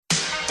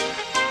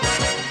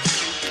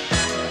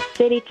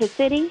City to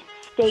city,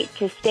 state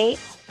to state,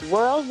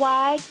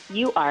 worldwide,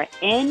 you are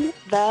in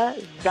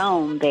the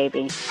zone,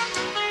 baby.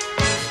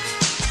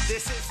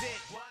 This is it.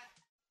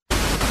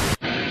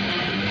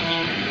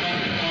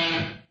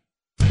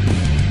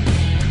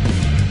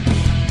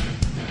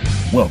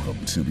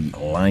 Welcome to the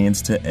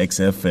Alliance to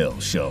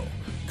XFL show,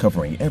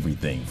 covering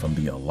everything from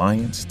the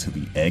Alliance to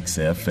the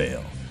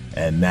XFL.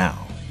 And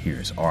now,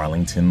 here's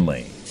Arlington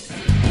Lane.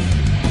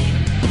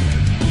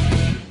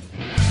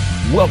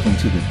 Welcome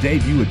to the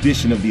debut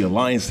edition of the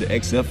Alliance to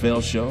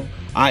XFL show.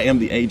 I am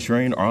the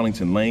A-Train,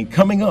 Arlington Lane.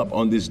 Coming up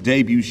on this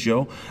debut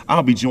show,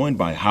 I'll be joined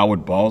by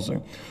Howard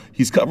Balzer.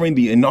 He's covering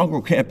the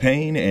inaugural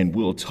campaign, and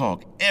we'll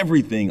talk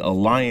everything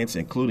Alliance,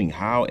 including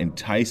how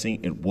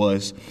enticing it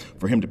was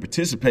for him to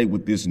participate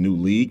with this new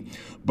league.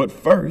 But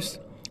first,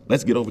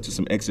 let's get over to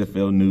some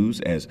XFL news,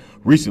 as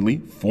recently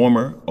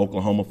former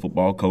Oklahoma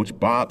football coach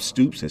Bob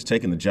Stoops has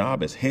taken the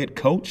job as head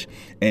coach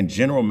and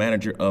general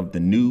manager of the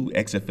new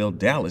XFL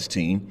Dallas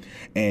team.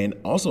 And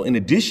also, in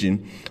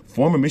addition,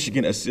 former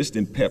Michigan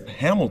assistant Pep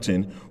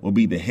Hamilton will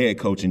be the head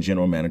coach and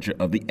general manager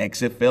of the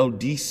XFL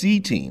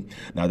DC team.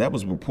 Now, that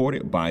was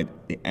reported by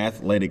The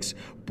Athletic's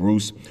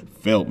Bruce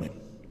Feldman.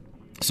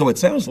 So it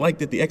sounds like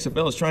that the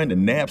XFL is trying to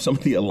nab some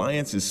of the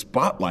Alliance's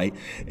spotlight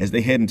as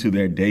they head into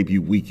their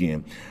debut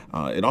weekend.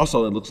 It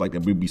looks like there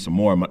will be some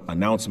more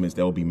announcements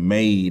that will be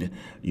made,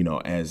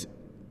 as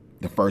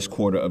the first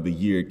quarter of the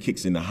year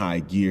kicks into high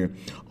gear.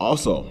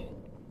 Also,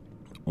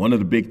 one of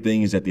the big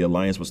things that the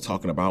Alliance was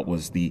talking about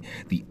was the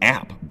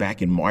app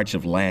back in March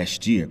of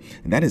last year.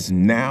 And that is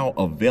now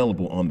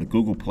available on the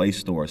Google Play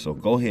Store. So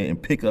go ahead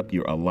and pick up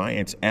your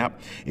Alliance app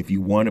if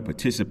you want to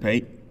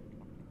participate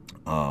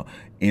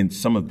in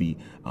some of the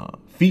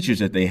features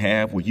that they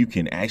have, where you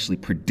can actually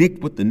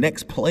predict what the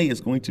next play is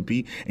going to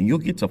be, and you'll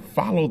get to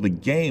follow the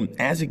game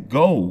as it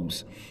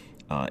goes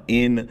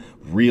in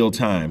real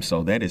time.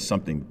 So that is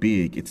something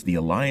big. It's the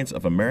Alliance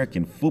of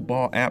American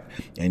Football app,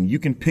 and you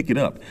can pick it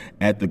up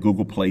at the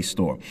Google Play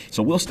Store.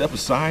 So we'll step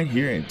aside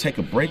here and take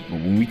a break, but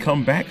when we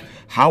come back,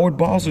 Howard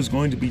Balzer is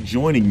going to be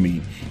joining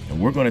me, and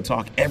we're going to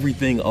talk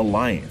everything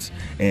Alliance.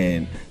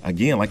 And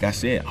again, like I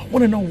said, I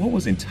want to know what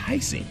was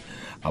enticing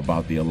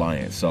about the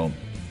Alliance. So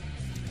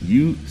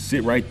you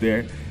sit right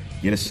there,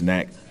 get a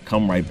snack,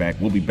 come right back.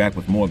 We'll be back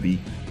with more of the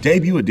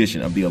debut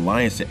edition of the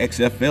Alliance to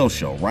XFL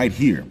show right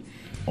here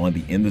on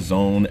the In the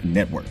Zone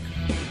Network.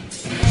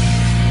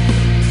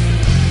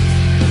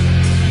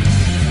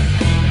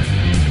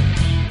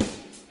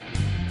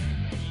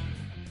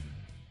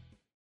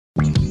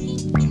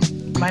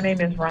 My name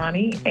is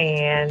Ronnie,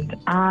 and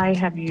I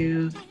have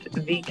used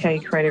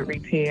VK Credit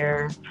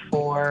Repair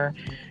for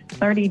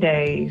 30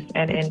 days,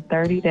 and in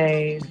 30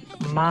 days,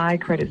 my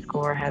credit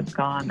score has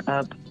gone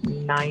up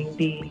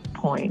 90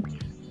 points.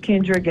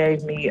 Kendra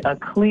gave me a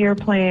clear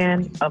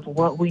plan of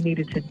what we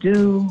needed to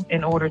do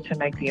in order to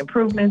make the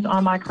improvements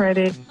on my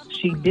credit.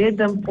 She did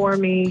them for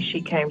me.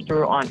 She came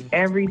through on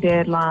every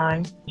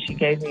deadline. She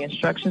gave me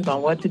instructions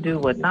on what to do,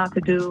 what not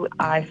to do.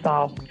 I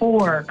saw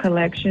 4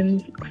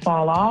 collections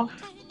fall off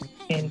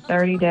in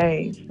 30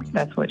 days.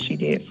 That's what she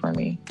did for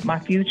me. My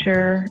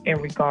future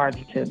in regards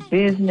to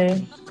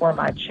business, for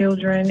my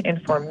children,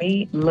 and for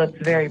me looks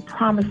very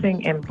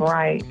promising and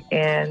bright.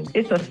 And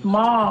it's a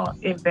small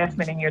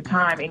investment in your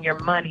time and your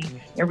money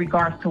in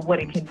regards to what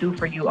it can do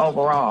for you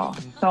overall.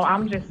 So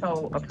I'm just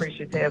so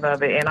appreciative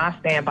of it, and I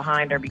stand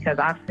behind her because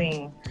I've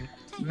seen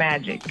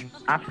magic.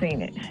 I've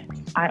seen it.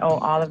 I owe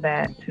all of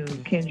that to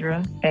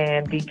Kendra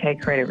and VK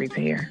Credit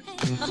Repair.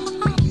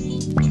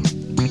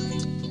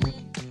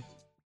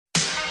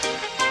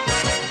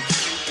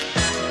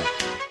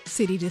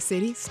 City to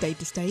city, state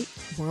to state,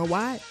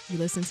 worldwide. You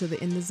listen to the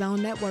In the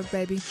Zone Network,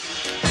 baby.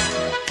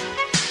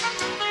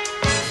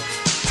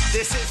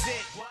 This is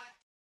it.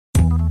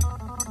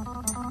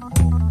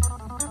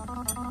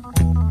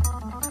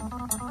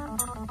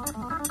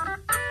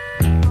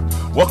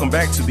 Welcome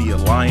back to the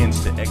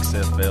Alliance to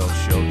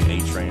XFL show, the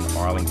A-Train,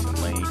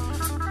 Arlington Lane.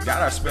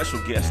 Got our special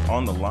guest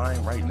on the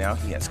line right now.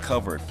 He has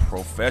covered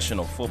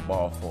professional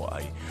football for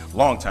a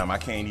long time. I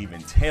can't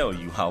even tell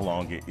you how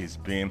long it's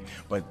been.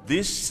 But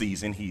this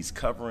season, he's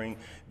covering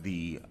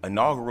the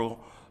inaugural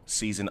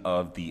season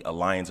of the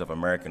Alliance of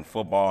American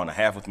Football. And I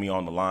have with me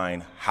on the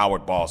line,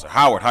 Howard Balzer.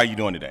 Howard, how are you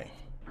doing today?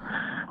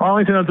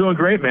 Arlington, I'm doing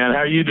great, man. How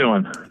are you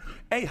doing?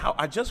 Hey,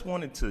 I just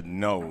wanted to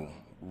know,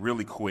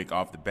 really quick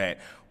off the bat,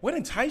 what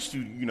enticed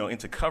you,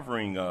 into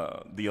covering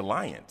the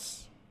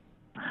Alliance?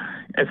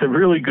 It's a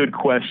really good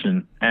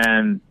question,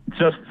 and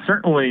just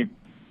certainly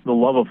the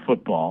love of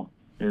football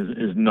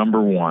is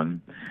number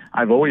one.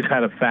 I've always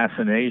had a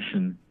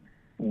fascination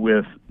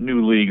with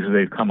new leagues as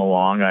they've come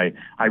along.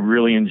 I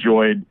really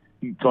enjoyed,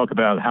 you talk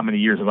about how many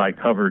years have I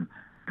covered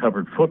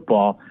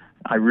football.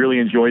 I really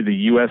enjoyed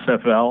the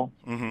USFL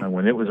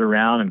when it was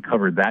around and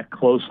covered that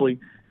closely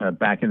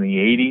back in the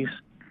 80s.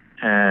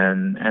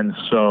 And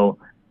so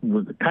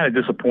was kind of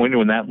disappointed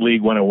when that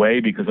league went away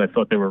because I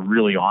thought they were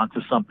really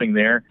onto something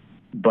there.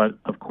 But,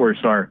 of course,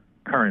 our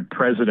current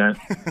president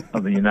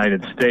of the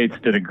United States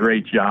did a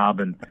great job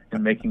in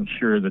making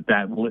sure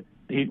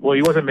he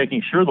wasn't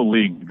making sure the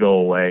league would go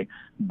away,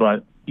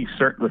 but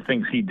the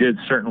things he did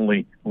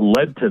certainly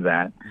led to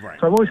that. Right.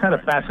 So I've always had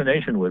a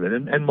fascination with it,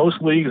 and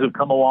most leagues have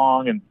come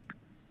along and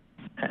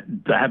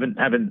haven't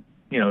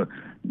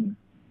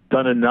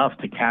done enough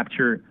to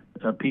capture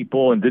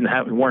people and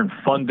weren't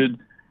funded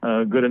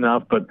good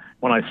enough. But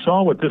when I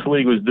saw what this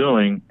league was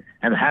doing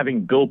and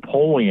having Bill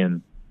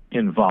Polian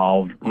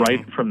involved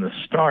right from the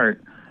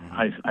start,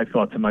 I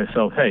thought to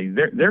myself, hey,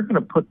 they're going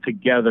to put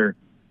together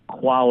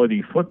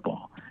quality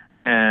football,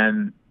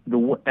 and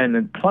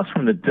then plus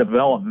from the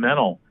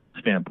developmental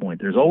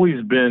standpoint, there's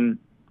always been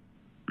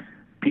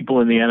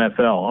people in the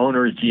NFL,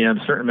 owners,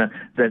 GMs, certain men,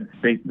 that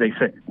they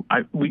say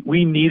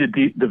we need a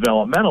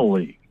developmental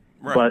league,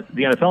 right. But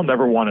the NFL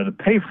never wanted to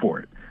pay for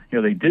it.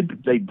 They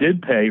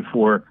did pay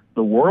for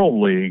the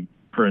World League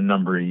for a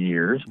number of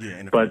years,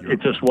 but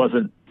it just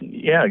wasn't.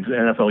 Yeah,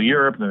 NFL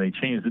Europe, and then they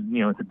changed it,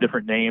 to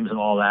different names and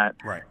all that.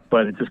 Right.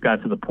 But it just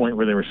got to the point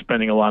where they were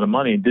spending a lot of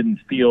money and didn't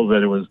feel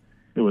that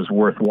it was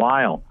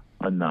worthwhile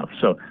enough.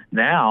 So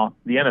now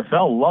the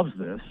NFL loves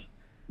this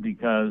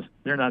because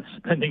they're not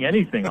spending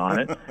anything on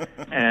it,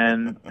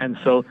 and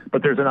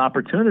but there's an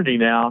opportunity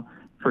now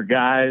for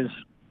guys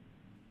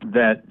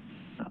that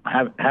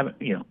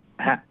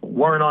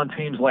weren't on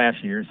teams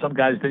last year. Some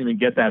guys didn't even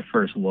get that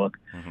first look.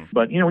 Mm-hmm.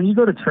 But when you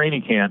go to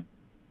training camp,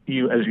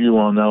 as you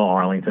all know,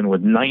 Arlington,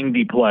 with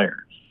 90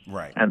 players,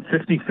 right, and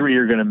 53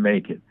 are going to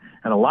make it,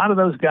 and a lot of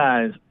those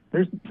guys,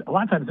 a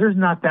lot of times there's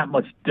not that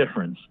much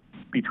difference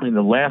between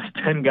the last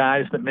 10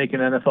 guys that make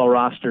an NFL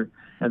roster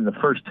and the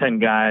first 10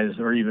 guys,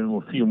 or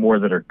even a few more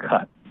that are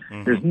cut.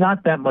 Mm-hmm. There's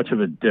not that much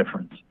of a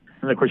difference.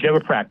 And of course, you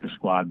have a practice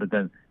squad, but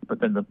then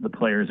the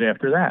players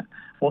after that.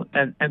 Well,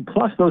 and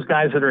plus those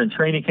guys that are in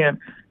training camp,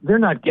 they're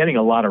not getting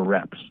a lot of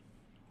reps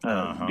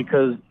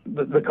because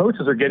the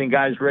coaches are getting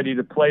guys ready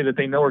to play that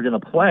they know are going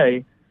to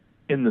play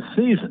in the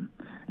season,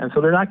 and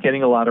so they're not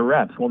getting a lot of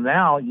reps. Well,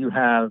 now you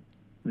have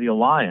the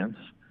Alliance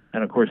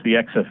and of course the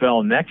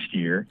XFL next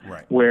year,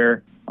 right,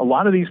 where a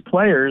lot of these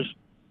players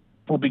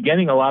will be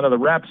getting a lot of the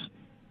reps,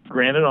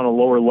 granted on a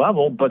lower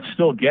level, but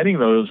still getting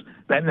those,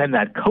 and then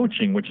that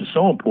coaching, which is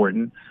so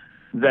important,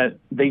 that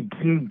they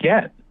didn't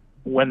get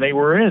when they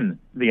were in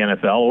the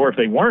NFL, or if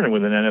they weren't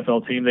with an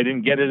NFL team, they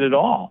didn't get it at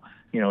all,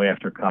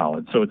 after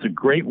college. So it's a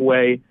great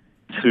way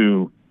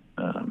to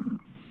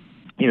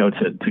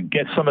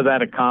get some of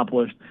that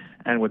accomplished.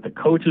 And with the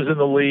coaches in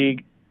the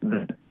league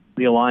that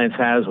the Alliance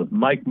has with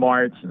Mike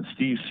Martz and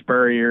Steve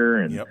Spurrier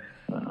and yep.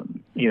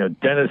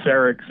 Dennis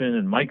Erickson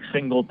and Mike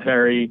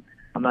Singletary.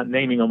 I'm not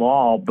naming them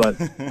all, but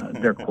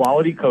they're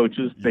quality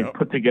coaches. They've Yep.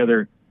 put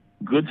together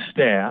good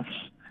staffs,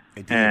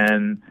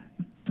 and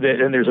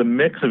there's a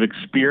mix of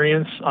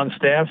experience on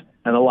staff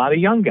and a lot of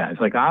young guys.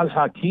 Like Oz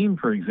Hakeem,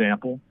 for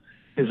example,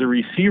 is a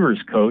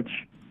receivers coach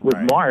with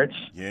Right. Martz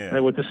Yeah.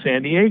 and with the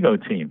San Diego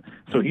team.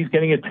 So he's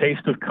getting a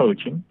taste of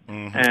coaching,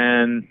 Mhm.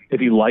 and if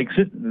he likes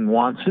it and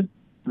wants it,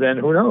 then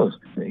who knows?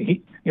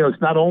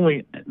 It's not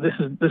only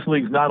this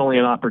league's not only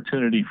an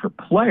opportunity for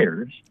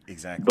players,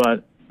 Exactly.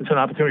 but it's an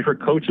opportunity for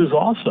coaches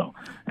also.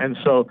 And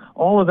so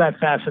all of that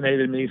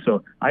fascinated me.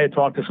 So I had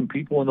talked to some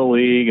people in the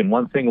league, and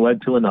one thing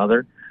led to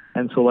another.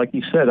 And so, like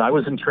you said, I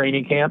was in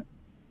training camp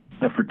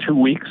for 2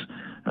 weeks.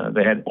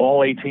 They had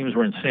all 8 teams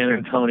were in San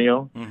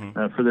Antonio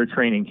for their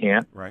training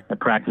camp, Right.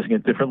 Practicing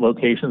at different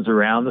locations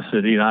around the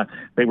city. And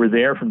they were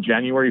there from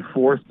January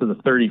 4th to the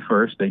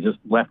 31st. They just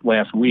left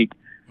last week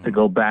to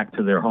go back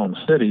to their home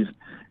cities.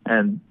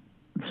 And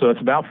so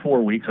it's about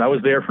 4 weeks. I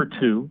was there for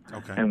 2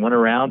 Okay. and went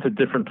around to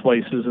different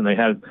places, and they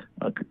had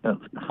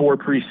 4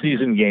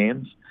 preseason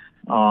games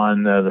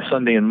on the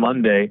Sunday and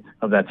Monday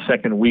of that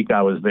second week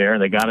I was there.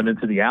 And they got them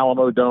into the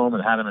Alamo Dome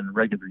and had them in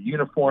regular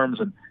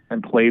uniforms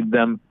and played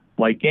them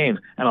like games.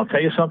 And I'll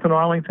tell you something,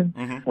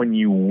 Arlington, when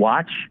you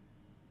watch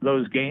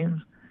those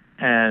games,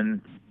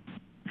 and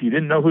if you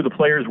didn't know who the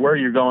players were,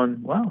 you're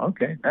going, well,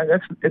 okay,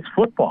 it's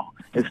football.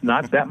 It's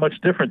not that much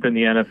different than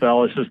the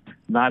NFL. It's just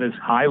not as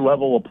high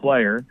level a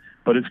player,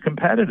 but it's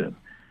competitive.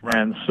 Right.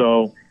 And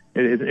so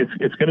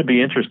it's going to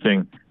be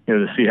interesting,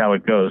 to see how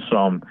it goes. So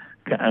I'm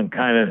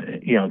kind of,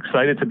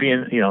 excited to be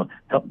in,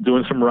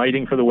 doing some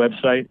writing for the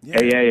website,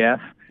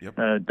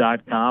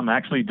 AAF.com,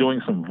 actually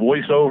doing some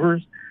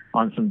voiceovers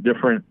on some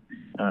different,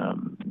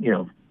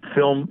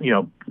 film,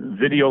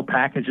 video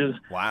packages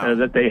Wow.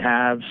 that they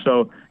have.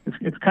 So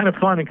it's kind of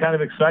fun and kind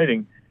of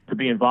exciting to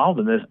be involved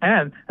in this.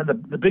 And the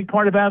big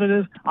part about it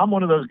is I'm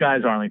one of those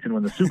guys, Arlington,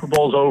 when the Super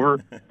Bowl's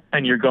over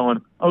and you're going,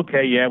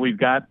 okay, yeah, we've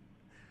got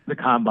the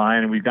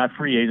combine and we've got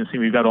free agency,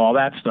 we've got all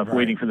that stuff Right.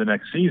 waiting for the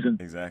next season.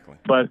 Exactly.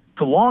 But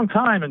it's a long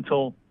time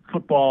until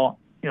football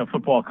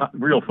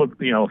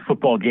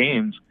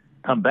games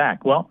come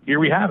back. Well, here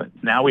we have it.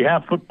 Now we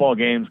have football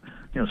games,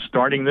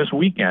 starting this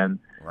weekend.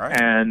 Right.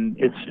 And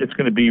it's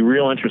going to be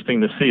real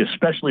interesting to see,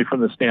 especially from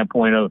the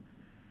standpoint of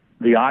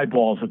the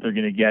eyeballs that they're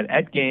going to get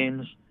at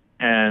games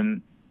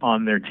and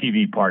on their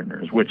TV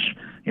partners, which,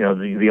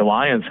 the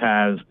Alliance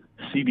has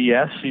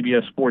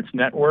CBS Sports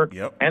Network,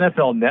 Yep.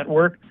 NFL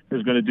Network,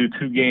 is going to do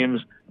 2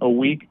 games a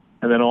week,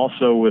 and then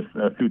also with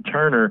through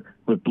Turner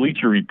with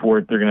Bleacher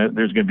Report, there's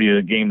going to be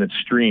a game that's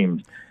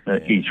streamed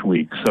each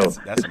week. So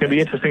it's going to be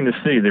interesting to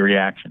see the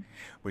reaction.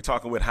 We're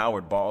talking with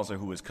Howard Balzer,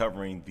 who is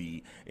covering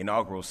the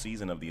inaugural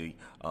season of the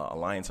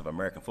Alliance of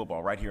American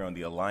Football right here on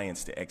the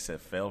Alliance to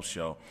XFL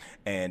show.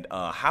 And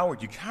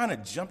Howard, you kind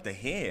of jumped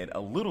ahead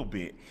a little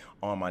bit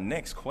on my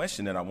next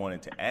question that I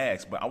wanted to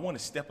ask, but I want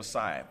to step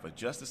aside for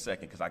just a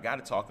second because I got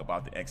to talk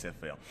about the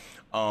XFL.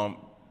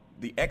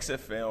 The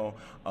XFL,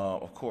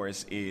 of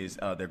course, is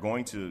they're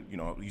going to,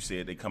 you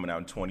said they're coming out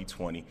in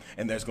 2020,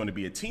 and there's going to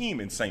be a team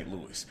in St.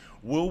 Louis.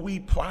 Will we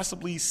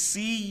possibly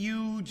see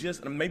you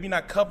just, maybe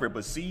not cover it,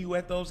 but see you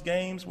at those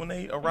games when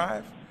they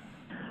arrive?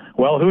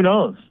 Well, who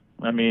knows?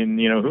 I mean,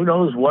 who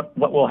knows what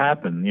will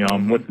happen?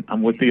 I'm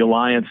with the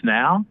Alliance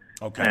now.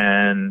 Okay.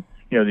 And,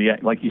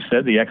 like you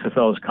said, the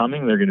XFL is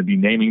coming. They're going to be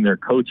naming their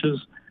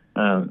coaches.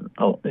 A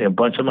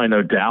bunch of them, I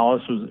know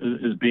Dallas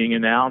is being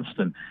announced,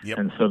 and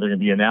so they're going to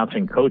be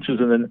announcing coaches,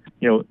 and then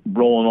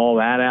rolling all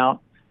that out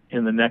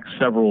in the next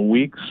several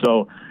weeks.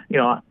 So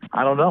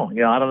I don't know.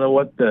 I don't know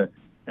what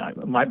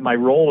my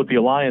role with the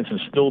Alliance is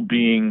still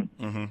being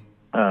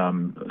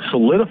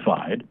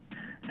solidified,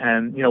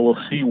 and we'll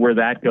see where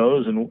that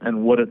goes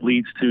and what it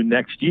leads to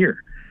next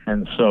year.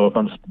 And so if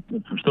I'm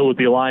still with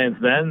the Alliance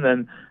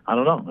then I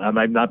don't know. I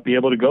might not be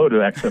able to go to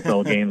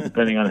XFL games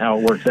depending on how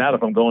it works out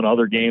if I'm going to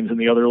other games in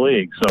the other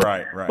leagues. So,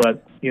 right.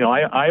 But,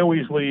 I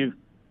always leave,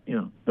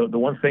 the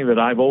one thing that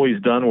I've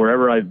always done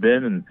wherever I've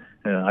been,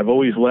 and I've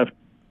always left,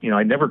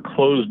 I never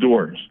close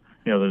doors.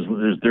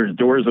 There's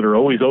doors that are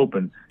always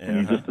open, and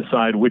you just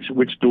decide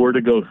which door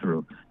to go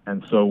through.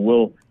 And so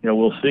we'll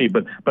see.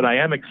 But I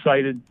am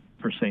excited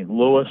for St.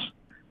 Louis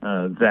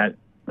that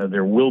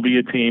there will be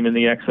a team in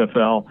the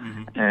XFL,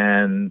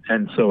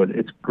 and so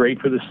it's great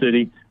for the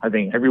city. I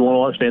think everyone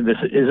will understand this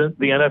isn't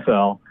the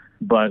NFL,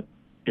 but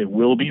it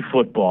will be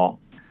football,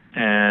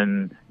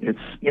 and it's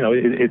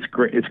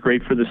great. It's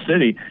great for the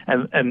city,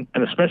 and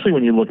especially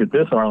when you look at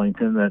this,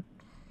 Arlington, that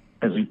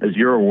as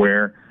you're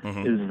aware,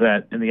 is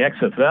that in the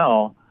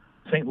XFL,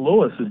 St.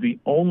 Louis is the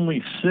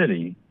only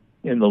city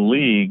in the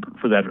league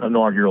for that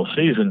inaugural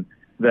season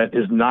that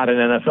is not an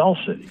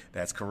NFL city.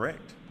 That's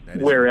correct.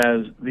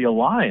 Whereas the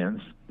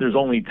Alliance, there's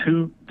only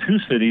two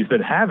cities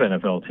that have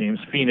NFL teams,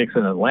 Phoenix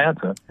and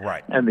Atlanta.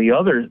 Right. And the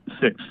other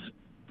six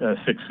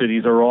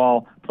cities are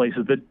all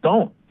places that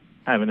don't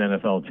have an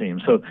NFL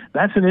team. So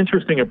that's an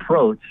interesting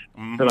approach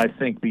that I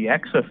think the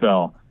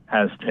XFL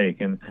has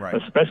taken,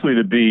 especially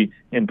to be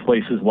in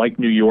places like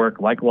New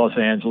York, like Los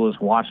Angeles,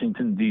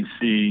 Washington,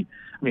 D.C.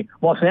 I mean,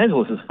 Los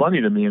Angeles is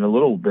funny to me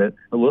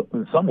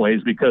in some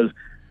ways, because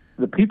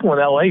the people in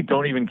L.A.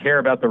 don't even care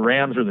about the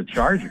Rams or the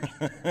Chargers.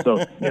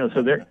 So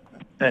they're.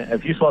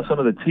 If you saw some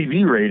of the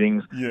TV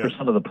ratings for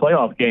some of the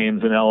playoff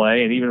games in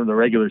L.A. and even the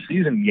regular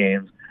season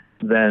games,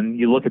 then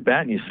you look at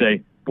that and you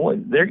say, boy,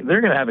 they're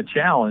going to have a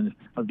challenge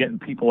of getting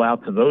people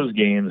out to those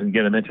games and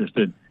get them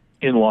interested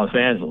in Los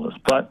Angeles.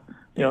 But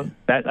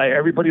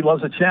everybody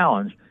loves a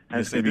challenge,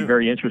 and it's going to be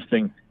very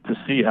interesting to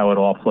see how it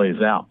all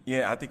plays out.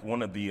 Yeah, I think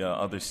one of the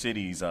other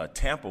cities,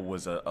 Tampa,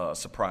 was a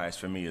surprise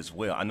for me as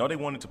well. I know they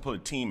wanted to put a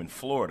team in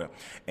Florida,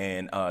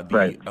 and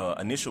the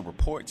initial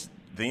reports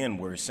then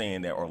were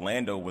saying that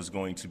Orlando was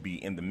going to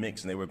be in the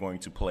mix, and they were going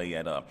to play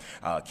at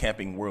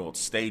Camping World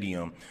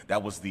Stadium.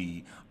 That was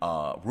the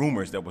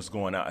rumors that was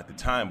going out at the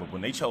time. But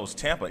when they chose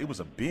Tampa, it was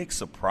a big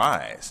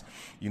surprise,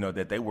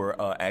 that they were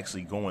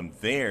actually going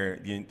there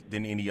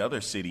than any other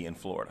city in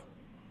Florida.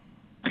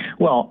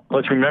 Well,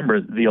 let's remember,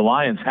 the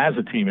Alliance has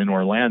a team in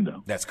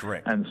Orlando. That's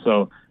correct. And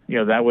so,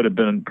 that would have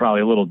been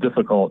probably a little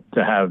difficult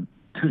to have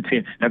two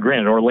teams. Now,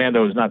 granted,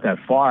 Orlando is not that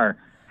far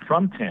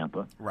from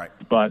Tampa. Right.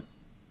 But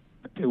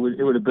it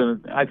would have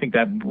been, I think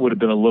that would have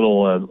been a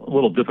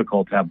little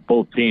difficult to have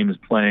both teams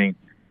playing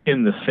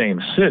in the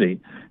same city.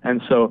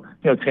 And so,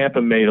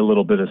 Tampa made a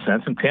little bit of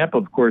sense. And Tampa,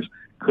 of course,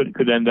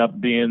 could end up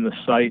being the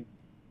site,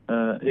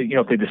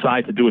 if they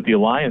decide to do what the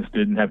Alliance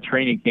did and have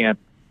training camp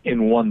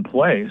in one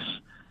place.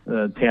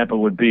 Tampa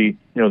would be,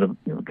 the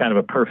kind of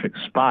a perfect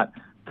spot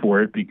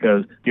for it,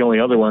 because the only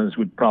other ones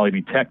would probably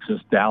be Texas,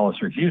 Dallas,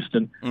 or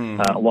Houston.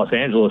 Los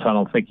Angeles, I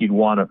don't think you'd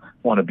want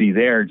to be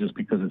there, just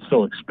because it's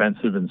so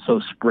expensive and so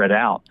spread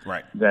out.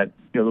 Right. That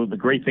the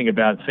great thing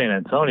about San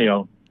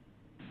Antonio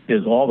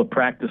is all the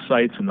practice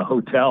sites and the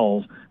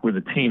hotels where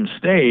the team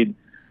stayed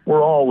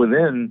were all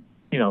within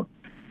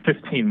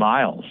 15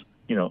 miles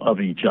of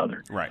each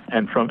other. Right.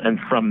 And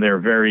from their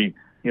very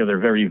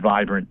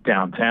vibrant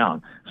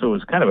downtown. So it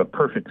was kind of a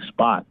perfect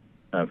spot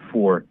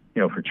for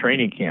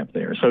training camp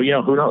there. So,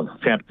 who knows?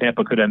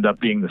 Tampa could end up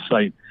being the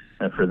site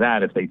for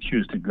that if they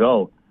choose to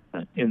go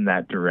in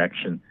that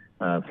direction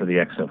for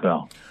the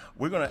XFL.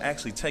 We're going to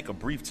actually take a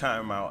brief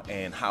time out,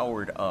 and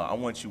Howard, I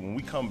want you, when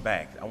we come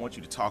back, I want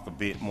you to talk a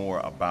bit more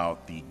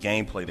about the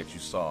gameplay that you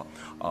saw,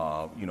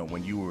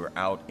 when you were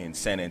out in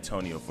San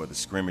Antonio for the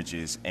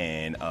scrimmages,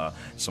 and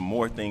some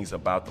more things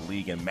about the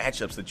league and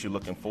matchups that you're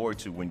looking forward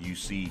to when you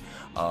see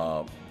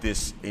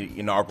this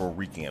inaugural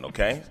weekend,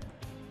 okay?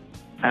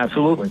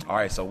 Absolutely. All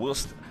right, so we'll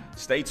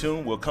Stay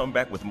tuned. We'll come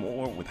back with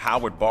more with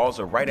Howard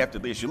Balzer right after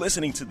this. You're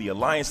listening to the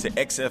Alliance to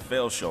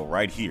XFL show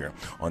right here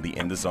on the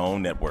In the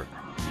Zone Network.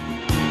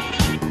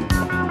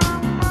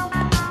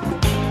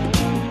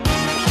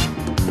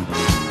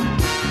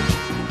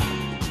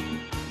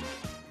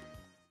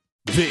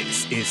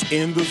 This is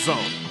In the Zone.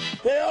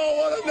 They all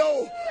want to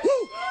know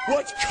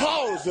what's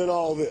causing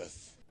all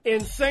this.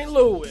 In St.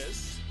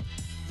 Louis,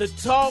 the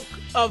talk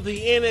of the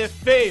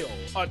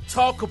NFL, or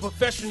talk of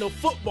professional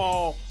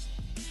football,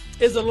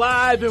 is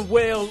alive and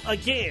well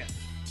again.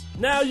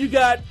 Now you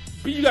got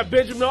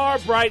Benjamin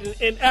Albright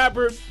and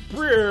Albert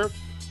Breer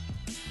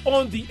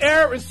on the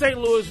air in St.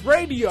 Louis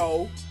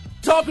radio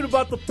talking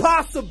about the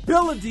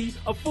possibility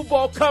of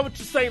football coming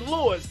to St.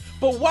 Louis.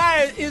 But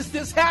why is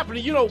this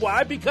happening? You know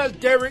why? Because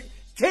Derek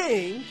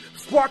King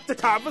sparked the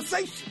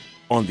conversation.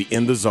 On the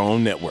In the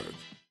Zone Network.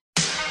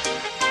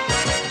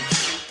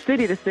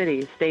 City to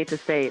city, state to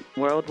state,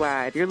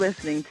 worldwide, you're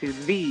listening to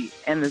the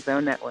In the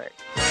Zone Network.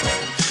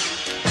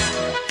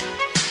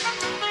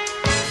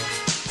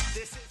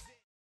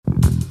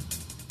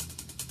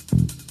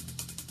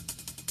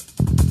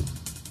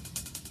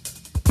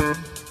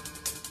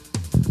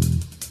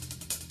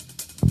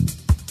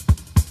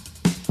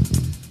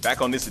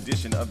 Back on this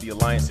edition of the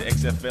Alliance to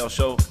XFL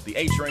show, the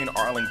A-Train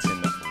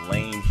Arlington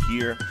Lane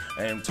here,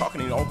 and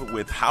talking it over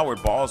with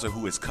Howard Balzer,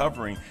 who is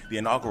covering the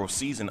inaugural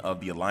season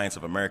of the Alliance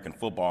of American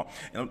Football.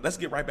 And let's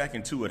get right back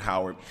into it,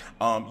 Howard.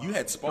 You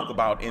had spoke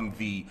about in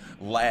the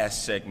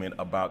last segment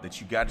about that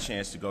you got a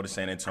chance to go to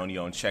San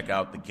Antonio and check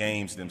out the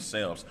games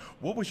themselves.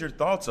 What was your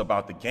thoughts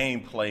about the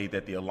gameplay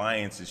that the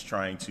Alliance is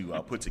trying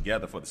to put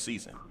together for the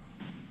season?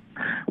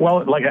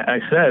 Well, like I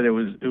said, it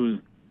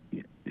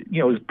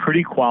was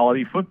pretty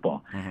quality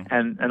football.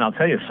 Mm-hmm. And I'll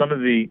tell you, some of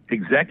the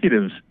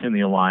executives in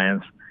the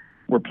Alliance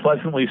were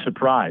pleasantly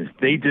surprised.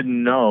 They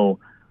didn't know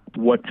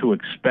what to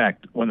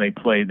expect when they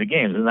played the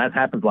games. And that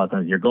happens a lot of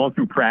times. You're going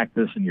through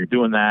practice and you're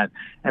doing that.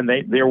 And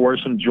there were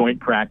some joint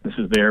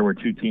practices there where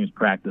two teams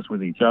practice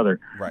with each other.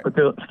 Right. But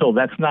still,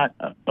 that's not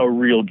a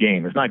real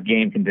game. It's not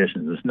game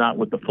conditions. It's not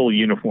with the full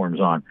uniforms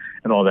on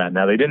and all that.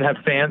 Now, they didn't have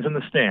fans in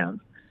the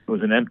stands. It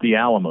was an empty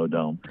Alamo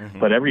Dome. Mm-hmm.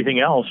 But everything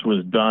else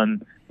was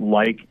done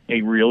like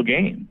a real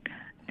game.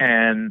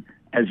 And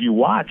as you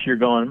watch, you're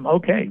going,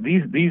 okay,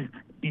 these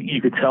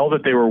you could tell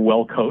that they were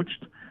well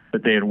coached,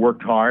 that they had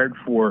worked hard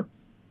for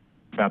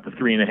about the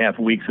 3.5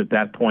 weeks at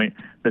that point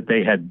that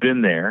they had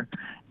been there.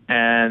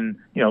 And,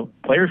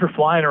 players were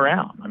flying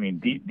around. I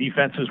mean,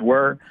 defenses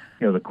were,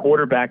 the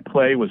quarterback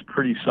play was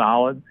pretty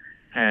solid.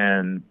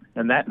 And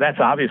that's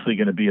obviously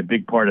going to be a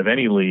big part of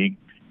any league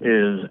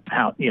is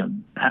how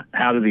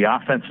do the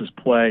offenses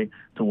play,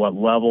 to what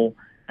level.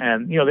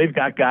 And, they've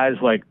got guys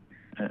like,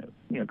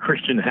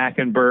 Christian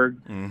Hackenberg,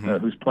 mm-hmm.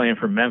 Who's playing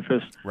for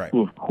Memphis, right.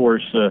 who, of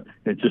course,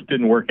 it just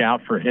didn't work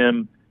out for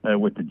him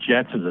with the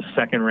Jets as a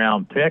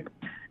second-round pick.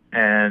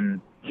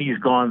 And he's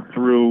gotten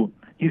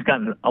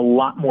a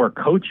lot more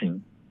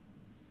coaching,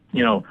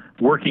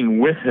 working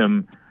with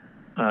him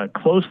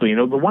closely.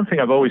 The one thing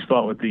I've always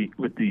thought with the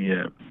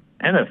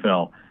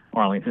NFL,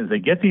 Arlington, is they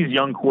get these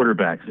young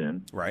quarterbacks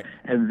in, right,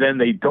 and then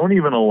they don't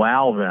even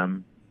allow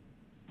them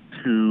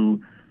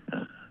to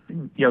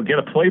get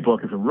a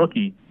playbook as a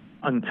rookie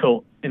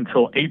until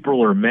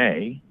April or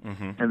May,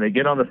 mm-hmm. and they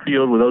get on the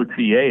field with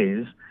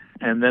OTAs,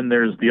 and then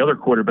there's the other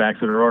quarterbacks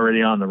that are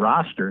already on the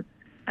roster.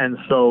 And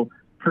so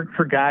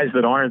for guys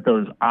that aren't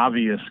those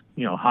obvious,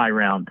 high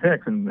round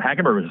picks, and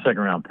Hackenberg was a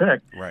second round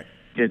pick, right,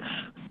 it's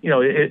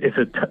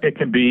it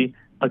can be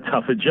a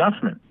tough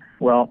adjustment.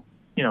 Well,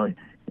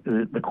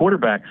 the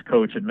quarterbacks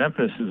coach at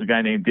Memphis is a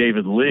guy named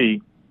David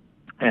Lee,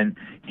 and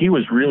he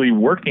was really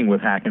working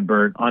with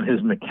Hackenberg on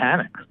his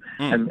mechanics,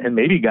 and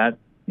maybe got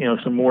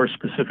some more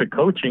specific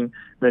coaching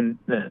than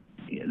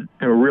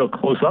real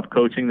close-up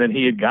coaching than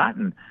he had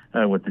gotten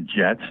with the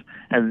Jets,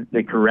 and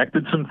they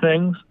corrected some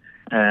things.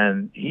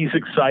 And he's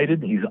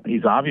excited.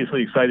 He's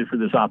obviously excited for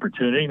this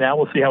opportunity. Now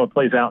we'll see how it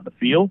plays out in the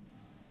field.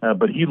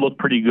 But he looked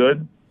pretty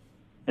good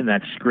in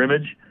that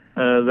scrimmage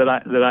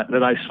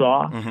that I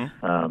saw.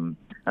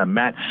 Mm-hmm.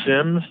 Matt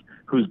Sims,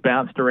 who's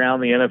bounced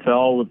around the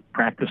NFL with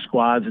practice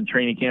squads and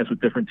training camps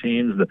with different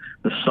teams,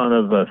 the son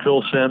of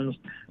Phil Sims,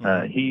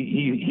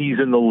 he's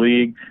in the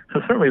league.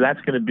 So certainly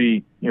that's going to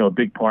be a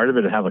big part of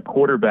it, how the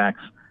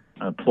quarterbacks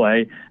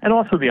play, and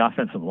also the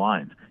offensive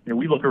lines.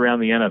 We look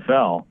around the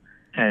NFL,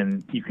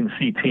 and you can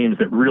see teams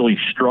that really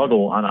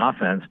struggle on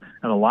offense,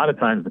 and a lot of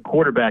times the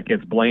quarterback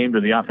gets blamed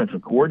or the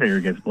offensive coordinator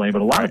gets blamed,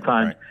 but a lot of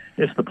times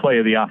it's the play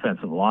of the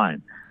offensive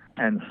line.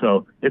 And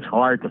so it's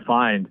hard to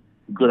find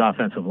good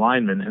offensive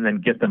linemen and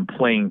then get them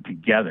playing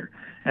together.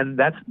 And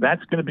that's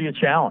going to be a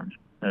challenge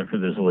for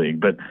this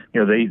league. But,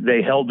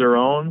 they held their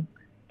own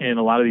in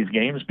a lot of these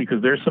games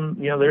because there's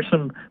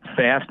some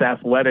fast,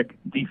 athletic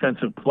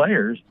defensive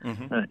players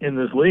in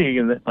this league.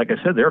 And like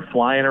I said, they're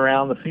flying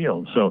around the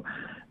field. So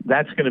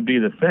that's going to be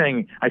the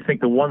thing. I think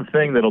the one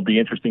thing that'll be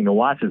interesting to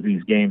watch as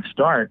these games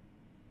start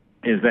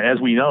is that, as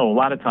we know, a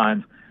lot of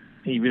times,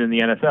 even in the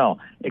NFL,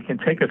 it can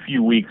take a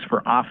few weeks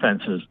for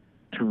offenses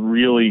to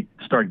really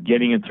start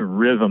getting into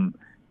rhythm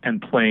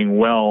and playing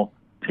well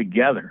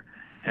together.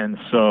 And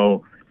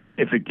so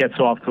if it gets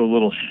off to a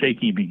little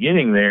shaky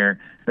beginning there,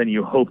 then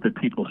you hope that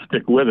people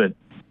stick with it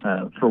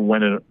as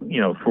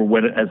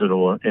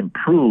it'll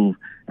improve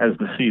as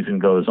the season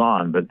goes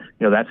on. But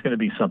that's going to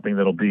be something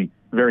that'll be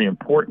very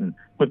important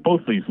with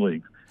both these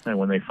leagues, and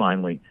when they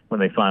finally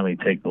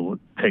take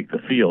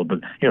the field.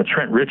 But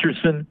Trent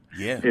Richardson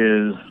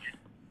is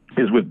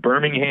with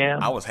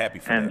Birmingham. I was happy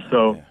for and that.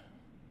 So.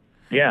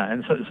 Yeah,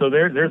 and so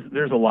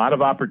there's a lot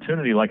of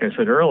opportunity, like I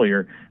said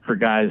earlier, for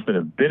guys that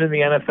have been in the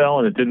NFL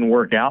and it didn't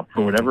work out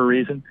for whatever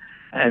reason,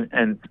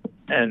 and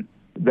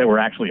that were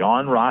actually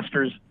on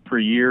rosters for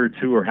a year or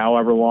two or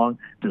however long.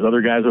 There's other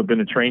guys who have been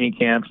to training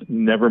camps,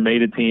 never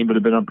made a team, but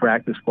have been on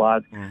practice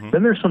squads.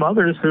 Then there's some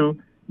others who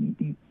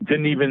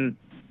didn't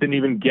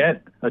even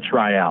get a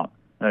tryout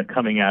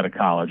coming out of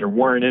college or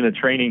weren't in a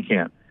training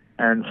camp.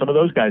 And some of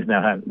those guys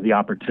now have the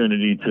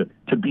opportunity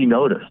to be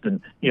noticed.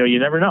 And, you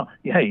never know.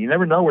 Hey, you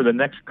never know where the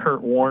next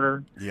Kurt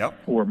Warner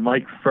or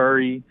Mike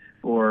Furry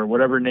or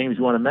whatever names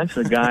you want to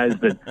mention, the guys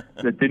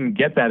that didn't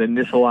get that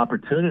initial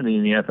opportunity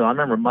in the NFL. I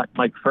remember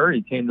Mike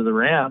Furry came to the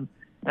Rams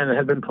and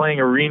had been playing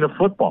arena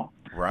football.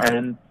 Right.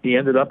 And he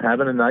ended up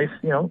having a nice,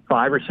 5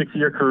 or 6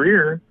 year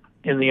career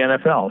in the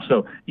NFL.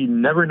 So you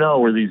never know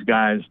where these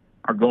guys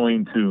are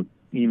going to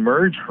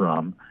emerge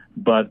from.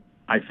 But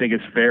I think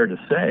it's fair to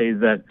say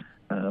that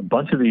a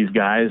bunch of these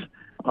guys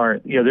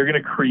are, they're going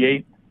to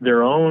create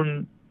their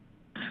own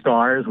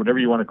stars, whatever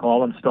you want to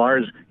call them,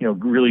 stars,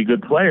 really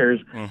good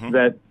players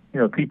that,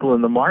 people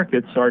in the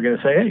markets are going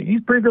to say, hey, he's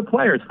a pretty good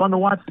player. It's fun to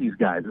watch these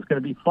guys. It's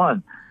going to be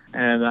fun.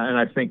 And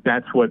I think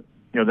that's what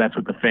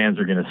the fans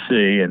are going to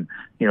see. And,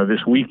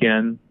 this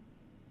weekend,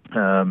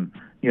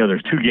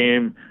 there's 2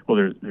 games.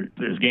 Well,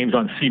 there's games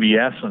on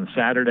CBS on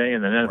Saturday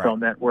and then NFL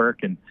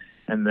Network and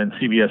then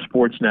CBS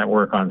Sports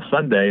Network on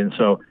Sunday. And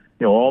so,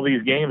 all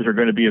these games are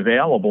going to be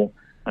available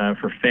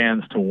for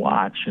fans to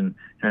watch and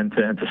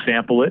to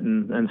sample it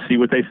and see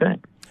what they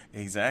think.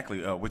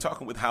 Exactly. We're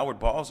talking with Howard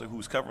Balzer,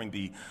 who's covering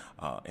the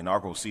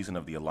inaugural season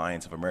of the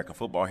Alliance of American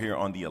Football here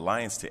on the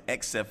Alliance to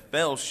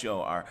XFL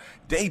show, our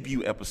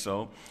debut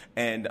episode.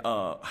 And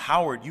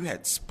Howard, you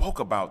had spoke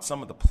about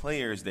some of the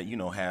players that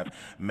have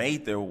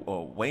made their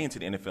way into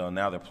the NFL, and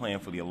now they're playing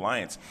for the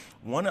Alliance.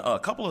 A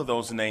couple of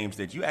those names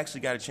that you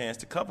actually got a chance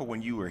to cover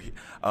when you were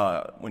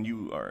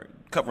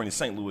covering the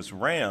St. Louis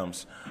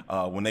Rams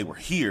when they were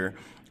here.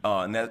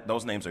 And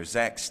those names are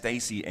Zach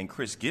Stacy and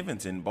Chris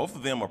Givington. Both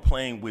of them are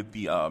playing with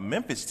the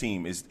Memphis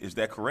team. Is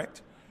that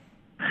correct?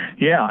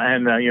 Yeah,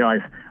 and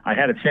I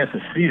had a chance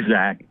to see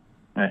Zach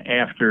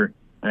after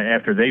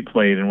they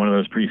played in one of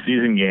those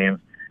preseason games.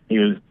 He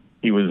was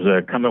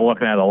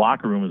walking out of the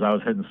locker room as I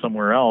was heading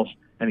somewhere else,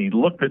 and he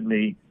looked at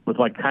me with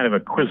like kind of a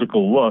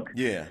quizzical look.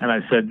 Yeah. And I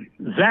said,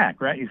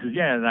 Zach, right? He says,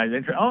 yeah. And I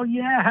said, oh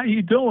yeah, how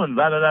you doing?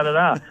 Da da da da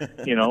da.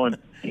 And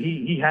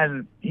he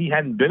hadn't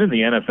been in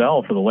the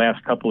NFL for the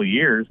last couple of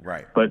years.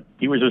 Right. But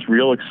he was just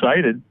real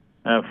excited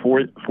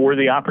for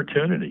the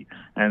opportunity.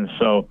 And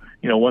so,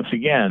 once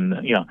again,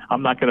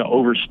 I'm not going to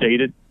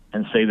overstate it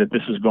and say that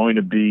this is going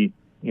to be,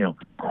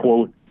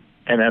 quote,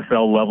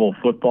 NFL level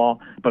football.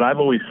 But I've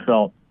always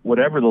felt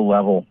whatever the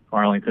level,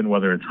 Arlington,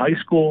 whether it's high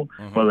school,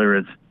 whether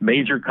it's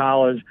major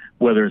college,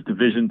 whether it's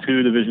Division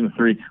II, Division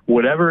III,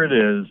 whatever it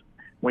is,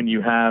 when you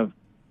have,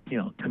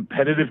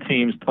 competitive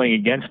teams playing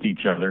against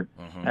each other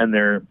and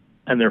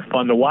they're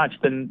fun to watch,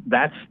 then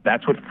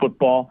that's what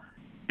football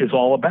is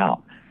all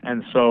about.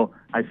 And so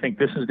I think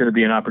this is going to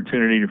be an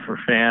opportunity for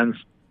fans,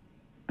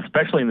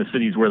 especially in the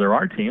cities where there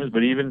are teams,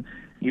 but even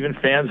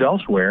fans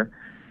elsewhere,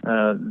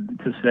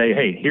 to say,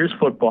 hey, here's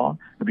football.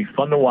 It'll be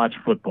fun to watch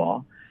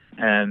football,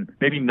 and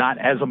maybe not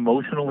as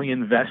emotionally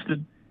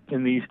invested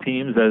in these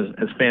teams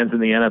as fans in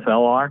the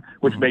NFL are,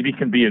 which maybe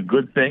can be a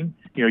good thing.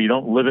 You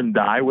don't live and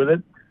die with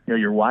it.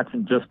 You're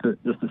watching just to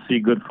see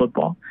good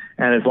football.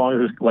 And as long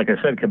as it's, like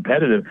I said,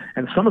 competitive,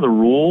 and some of the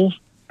rules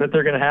that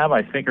they're going to have,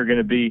 I think, are going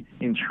to be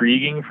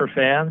intriguing for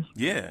fans.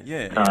 Yeah,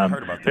 I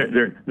heard about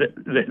that.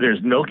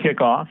 There's no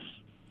kickoffs.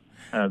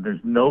 There's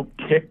no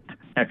kicked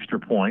extra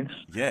points.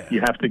 Yeah. You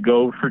have to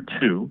go for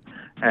 2.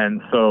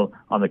 And so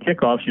on the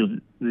kickoffs,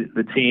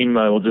 the team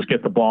will just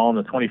get the ball on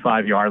the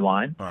 25-yard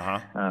line.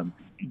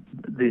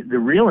 The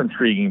real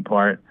intriguing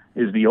part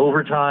is the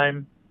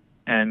overtime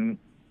and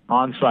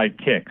onside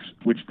kicks,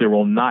 which there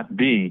will not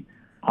be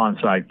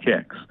onside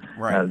kicks.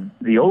 Right.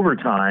 The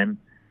overtime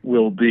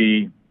will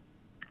be,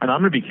 and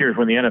I'm going to be curious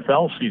when the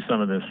NFL sees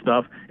some of this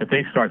stuff, if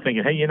they start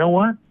thinking, hey, you know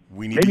what?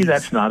 Maybe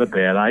that's not a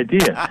bad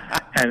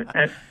idea.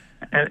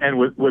 and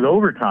with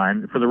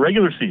overtime, for the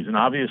regular season,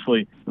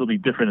 obviously it'll be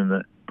different in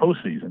the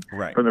postseason.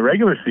 Right. For the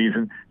regular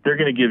season, they're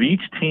going to give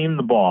each team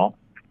the ball.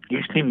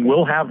 Each team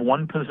will have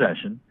one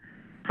possession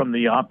from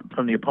the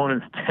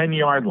opponent's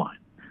 10-yard line.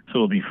 So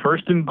it'll be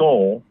first and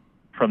goal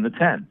from the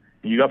 10.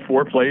 You got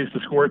 4 plays to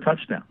score a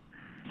touchdown.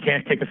 You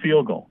can't kick a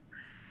field goal.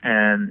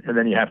 And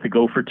then you have to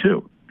go for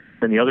 2.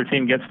 Then the other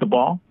team gets the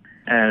ball,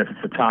 and if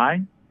it's a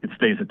tie, it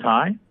stays a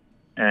tie.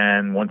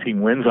 And one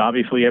team wins,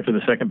 obviously, after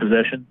the second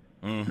possession.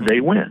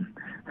 They win.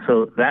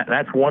 So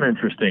that's one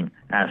interesting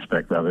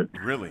aspect of it.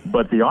 Really?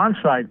 But the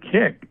onside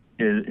kick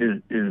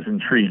is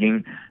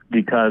intriguing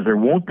because there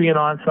won't be an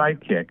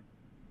onside kick.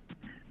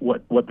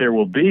 What there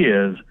will be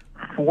is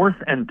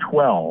 4th and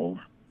 12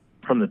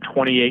 from the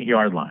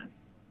 28-yard line.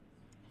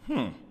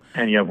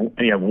 And you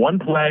have one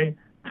play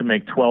to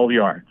make 12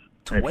 yards.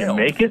 12. And if you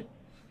make it,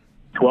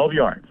 12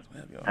 yards.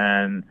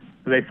 And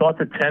they thought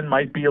the 10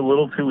 might be a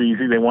little too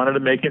easy. They wanted to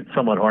make it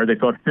somewhat hard. They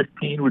thought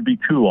 15 would be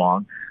too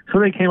long. So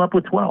they came up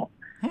with 12.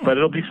 But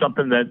it'll be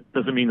something that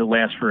doesn't mean it'll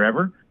last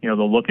forever. You know,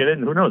 they'll look at it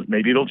and who knows?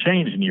 Maybe it'll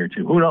change in year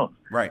 2. Who knows?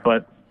 Right.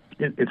 But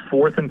it's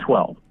 4th and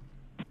 12.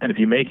 And if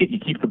you make it, you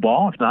keep the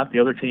ball. If not, the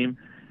other team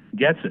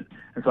gets it.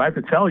 And so I have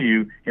to tell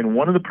you, in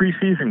one of the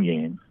preseason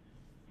games,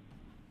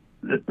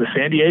 the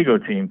San Diego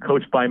team,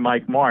 coached by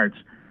Mike Martz,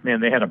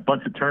 man, they had a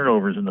bunch of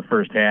turnovers in the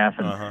first half,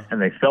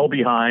 and they fell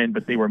behind,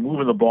 but they were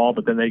moving the ball,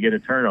 but then they get a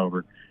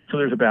turnover. So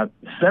there's about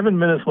 7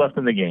 minutes left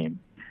in the game,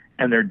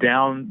 and they're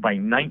down by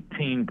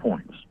 19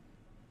 points.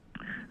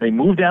 They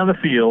move down the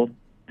field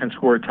and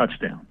score a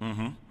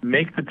touchdown,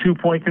 make the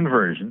 2-point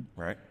conversion,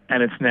 right,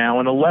 and it's now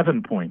an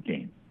 11-point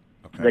game.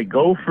 Okay. They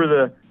go for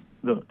the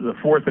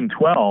 4th and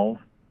 12,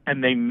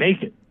 and they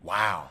make it.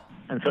 Wow.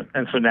 And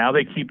so now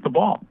they keep the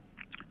ball.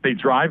 They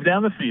drive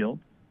down the field,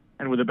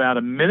 and with about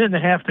a minute and a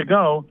half to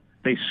go,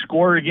 they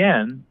score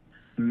again,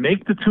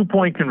 make the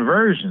 2-point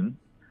conversion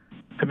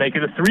to make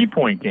it a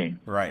 3-point game.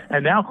 Right.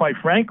 And now, quite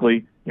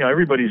frankly, you know,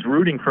 everybody's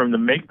rooting for them to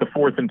make the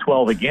 4th and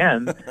 12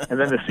 again, and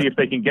then to see if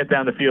they can get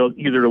down the field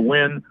either to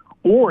win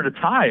or to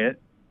tie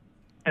it,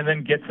 and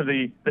then get to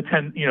the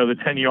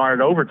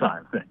 10-yard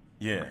overtime thing.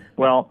 Yeah.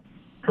 Well,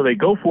 so they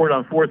go for it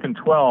on 4th and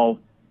 12,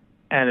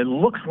 and it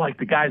looks like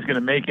the guy's going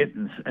to make it,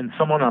 and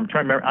someone, I'm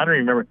trying to remember, I don't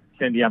even remember,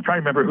 Cindy, I'm trying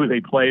to remember who they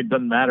played,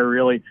 doesn't matter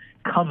really,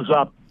 comes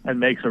up and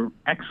makes an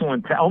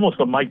excellent, almost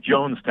a Mike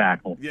Jones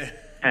tackle. Yeah.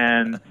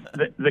 And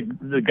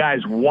the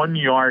guy's 1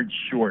 yard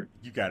short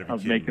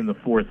of making the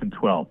 4th and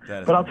 12.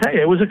 But I'll tell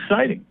you, it was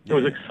exciting. Yeah.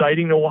 It was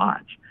exciting to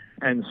watch.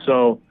 And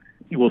so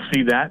you will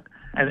see that.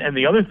 And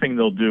the other thing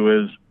they'll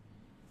do is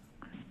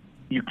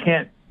you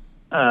can't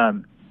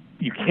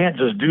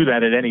just do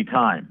that at any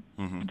time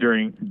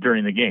during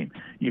the game.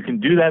 You can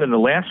do that in the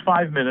last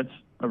 5 minutes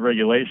of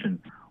regulation,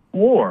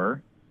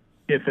 or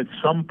if at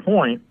some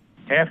point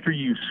after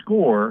you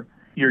score,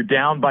 you're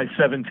down by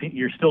 17.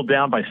 You're still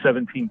down by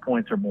 17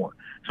 points or more.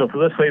 So if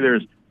let's say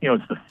there's,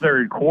 it's the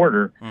third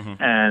quarter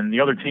and the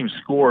other team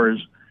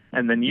scores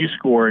and then you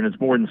score and it's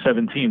more than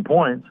 17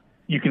 points,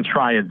 you can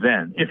try it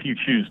then if you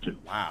choose to.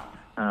 Wow.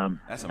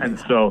 That's amazing. And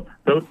so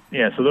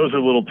those are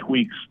little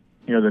tweaks,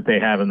 that they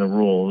have in the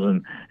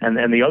rules.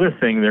 And the other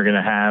thing they're going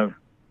to have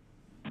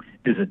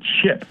is a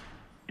chip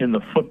in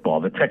the football.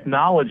 The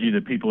technology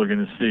that people are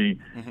going to see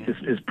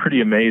is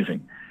pretty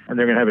amazing. And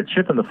they're going to have a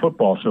chip in the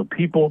football, so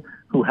people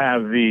who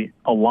have the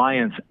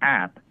Alliance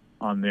app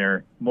on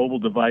their mobile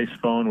device,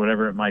 phone,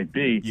 whatever it might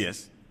be,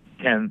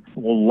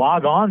 will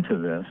log on to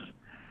this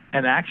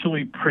and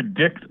actually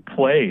predict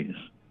plays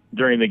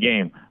during the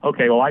game.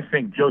 Okay, well, I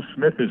think Joe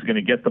Smith is going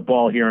to get the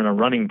ball here in a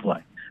running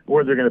play,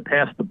 or they're going to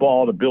pass the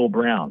ball to Bill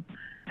Brown.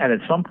 And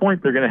at some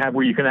point, they're going to have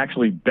where you can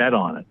actually bet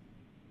on it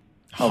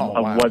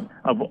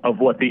of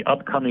what the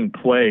upcoming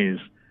plays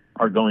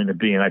are going to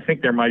be. And I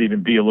think there might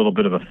even be a little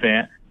bit of a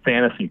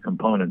fantasy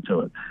component to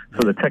it.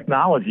 So the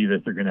technology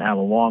that they're going to have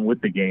along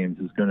with the games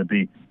is going to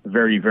be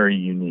very, very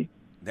unique.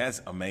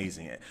 That's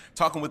amazing.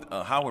 Talking with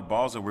Howard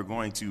Balzer, we're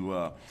going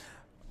to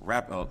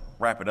wrap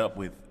it up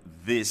with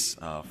this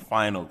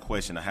final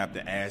question I have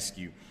to ask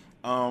you.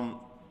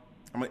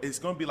 It's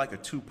going to be like a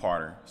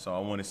two-parter, so I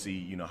want to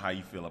see, how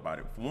you feel about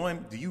it.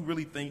 One, do you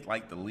really think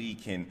like the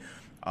league can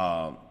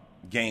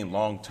gain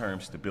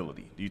long-term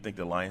stability? Do you think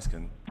the Lions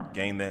can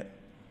gain that?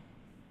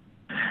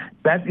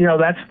 That's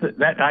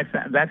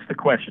the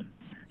question.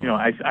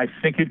 I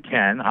think it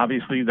can.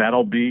 Obviously,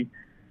 that'll be,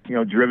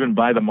 driven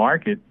by the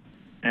market.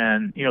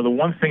 And the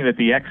one thing that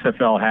the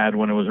XFL had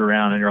when it was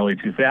around in the early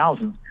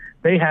 2000s,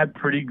 they had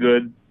pretty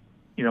good,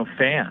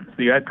 fans.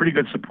 They had pretty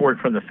good support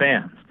from the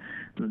fans.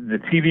 The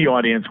TV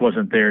audience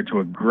wasn't there to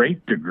a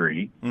great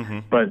degree,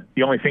 but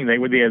the only thing they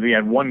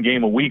had one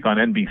game a week on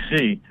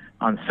NBC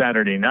on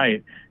Saturday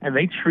night, and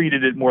they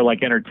treated it more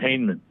like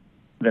entertainment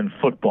than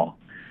football.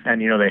 And,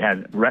 they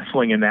had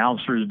wrestling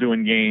announcers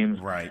doing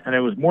games. Right. And it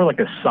was more like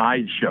a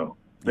sideshow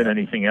than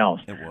anything else.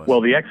 It was.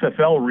 Well, the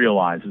XFL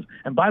realizes.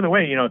 And by the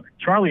way,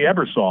 Charlie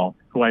Ebersol,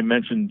 who I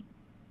mentioned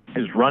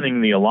is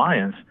running the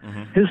Alliance,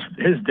 his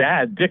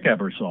dad, Dick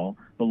Ebersol,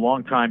 the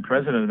longtime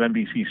president of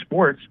NBC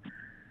Sports,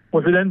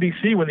 was at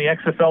NBC when the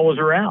XFL was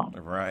around.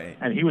 Right.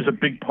 And he was a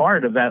big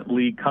part of that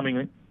league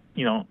coming,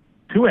 to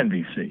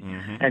NBC.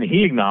 And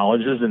he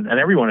acknowledges, and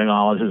everyone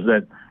acknowledges,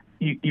 that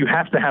you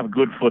have to have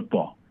good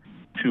football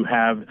to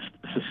have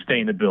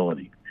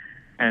sustainability.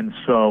 And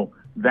so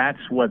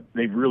that's what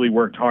they've really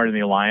worked hard in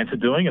the Alliance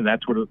at doing, and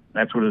that's what it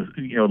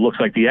looks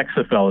like the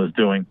XFL is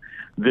doing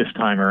this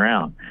time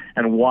around.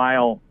 And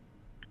while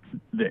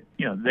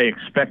they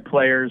expect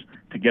players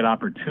to get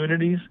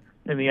opportunities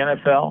in the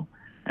NFL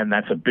and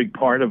that's a big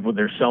part of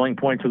their selling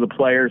point to the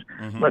players.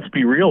 Let's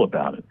be real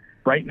about it.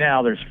 Right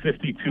now, there's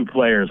 52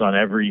 players on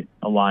every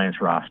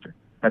Alliance roster.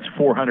 That's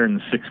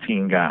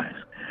 416 guys.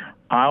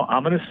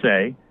 I'm going to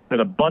say that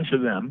a bunch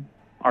of them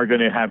are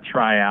going to have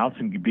tryouts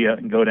and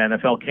go to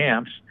NFL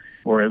camps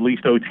or at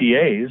least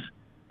OTAs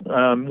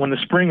when the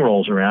spring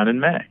rolls around in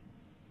May.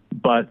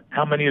 But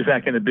how many is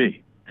that going to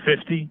be?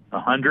 50,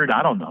 100?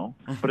 I don't know.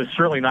 But it's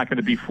certainly not going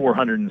to be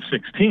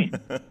 416.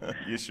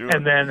 You sure?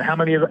 And then how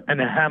many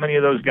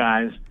of those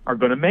guys are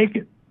going to make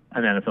it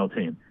an NFL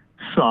team?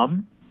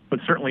 Some, but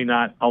certainly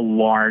not a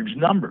large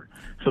number.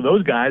 So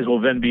those guys will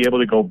then be able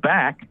to go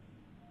back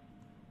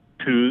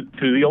to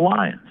the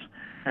Alliance.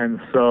 Because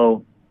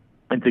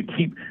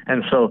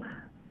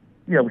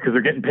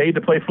they're getting paid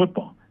to play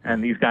football,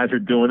 and these guys are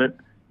doing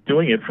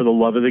it for the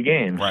love of the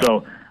game. Right.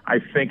 So I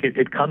think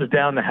it comes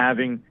down to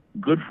having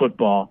good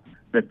football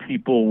that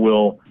people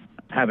will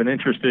have an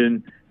interest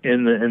in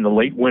the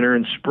late winter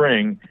and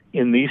spring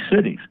in these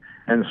cities.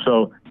 And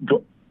so,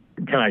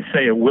 can I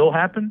say it will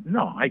happen?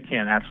 No, I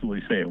can't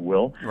absolutely say it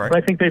will. Right.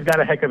 But I think they've got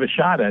a heck of a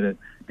shot at it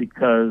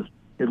because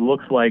it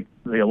looks like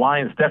the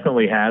Alliance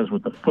definitely has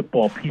with the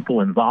football people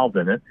involved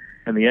in it,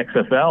 and the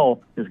XFL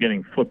is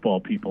getting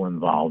football people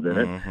involved in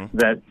it,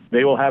 that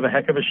they will have a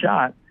heck of a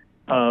shot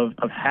of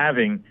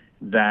having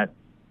that,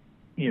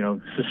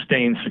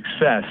 sustained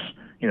success,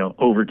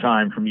 over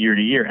time from year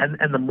to year.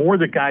 And the more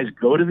the guys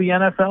go to the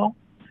NFL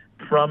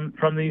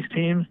from these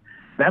teams,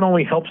 that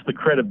only helps the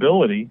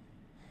credibility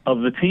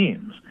of the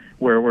teams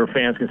where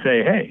fans can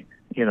say, hey,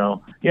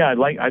 I'd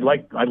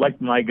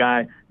like my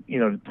guy,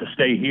 to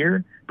stay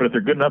here, but if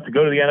they're good enough to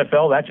go to the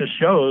NFL, that just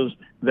shows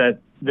that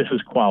this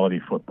is quality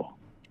football.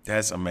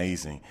 That's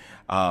amazing.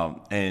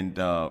 And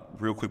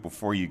real quick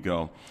before you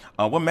go,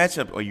 what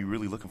matchup are you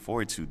really looking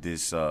forward to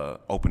this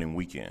opening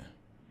weekend?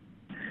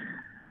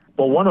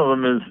 Well, one of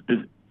them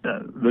is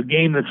the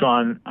game that's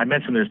on. I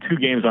mentioned there's two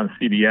games on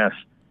CBS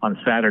on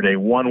Saturday.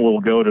 One will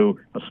go to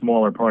a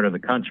smaller part of the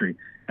country,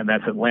 and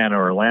that's Atlanta,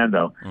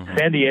 Orlando.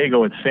 San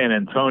Diego at San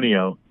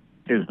Antonio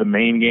is the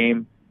main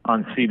game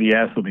on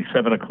CBS. It'll be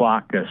 7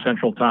 o'clock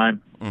Central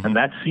Time, and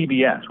that's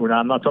CBS.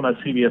 I'm not talking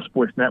about CBS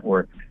Sports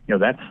Network.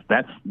 That's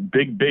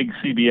big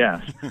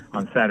CBS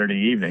on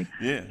Saturday evening.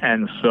 Yeah.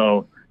 And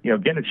so,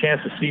 getting a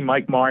chance to see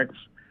Mike Martz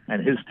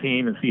and his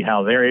team and see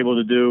how they're able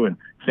to do. And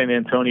San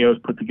Antonio's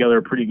put together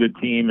a pretty good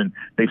team, and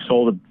they've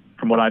sold,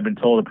 from what I've been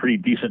told, a pretty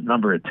decent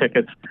number of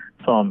tickets.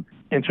 So I'm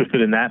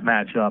interested in that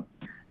matchup.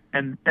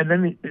 And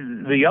then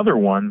the other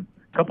one,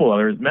 a couple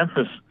others,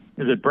 Memphis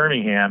is at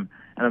Birmingham,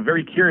 and I'm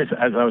very curious,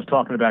 as I was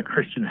talking about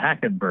Christian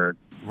Hackenberg,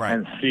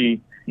 and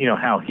see,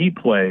 how he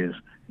plays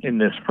in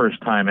this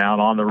first time out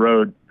on the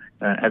road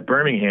at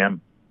Birmingham.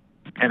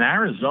 And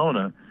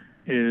Arizona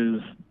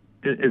is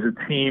a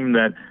team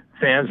that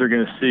fans are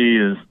going to see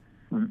is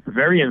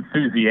very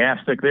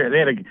enthusiastic. They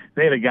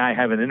had a guy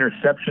have an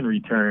interception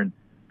return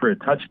for a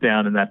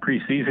touchdown in that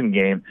preseason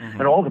game,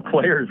 and all the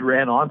players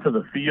ran onto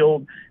the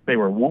field. They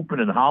were whooping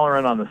and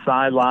hollering on the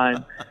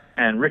sideline.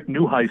 And Rick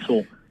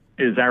Neuheisel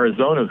is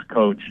Arizona's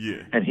coach,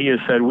 and he has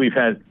said we've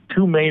had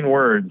two main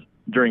words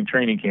during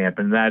training camp,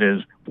 and that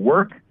is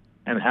work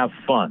and have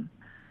fun.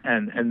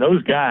 And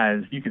those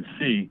guys, you could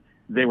see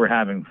they were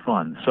having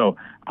fun. So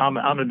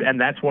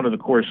and that's one of the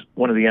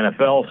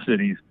NFL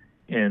cities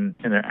in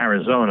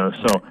Arizona.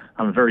 So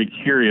I'm very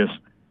curious,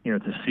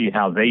 to see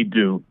how they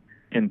do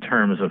in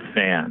terms of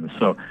fans.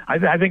 So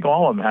I think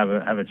all of them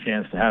have a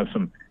chance to have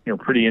some,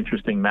 pretty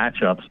interesting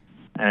matchups.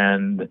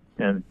 And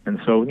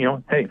so,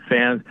 hey,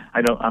 fans,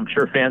 I'm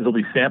sure fans will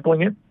be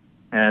sampling it.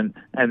 And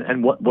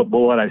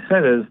what I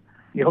said is,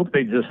 you hope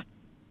they just,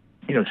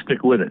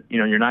 stick with it.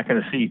 You're not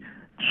going to see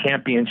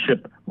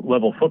championship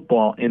level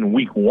football in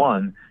week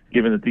one,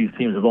 given that these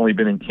teams have only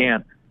been in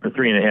camp for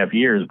 3.5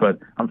 years. But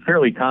I'm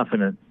fairly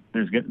confident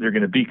they're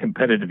going to be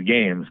competitive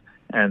games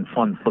and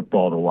fun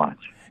football to watch.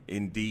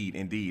 Indeed.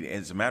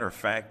 As a matter of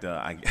fact,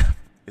 I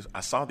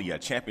saw the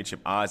championship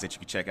odds that you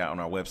can check out on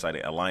our website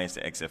at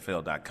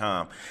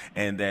alliancetoxfl.com,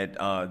 and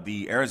that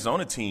the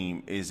Arizona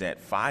team is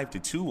at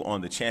 5-2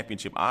 on the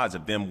championship odds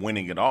of them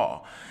winning it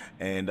all.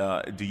 And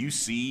do you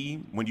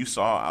see, when you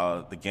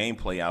saw the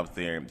gameplay out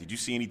there, did you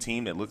see any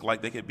team that looked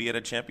like they could be at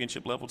a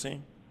championship level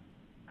team?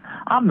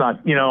 I'm not,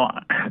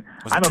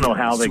 I don't know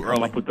how they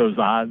come up with those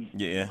odds.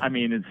 Yeah. I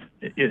mean,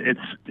 it's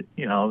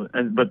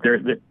but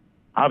they're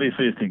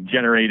obviously it's to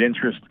generate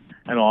interest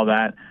and all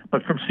that.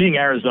 But from seeing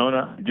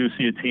Arizona, I do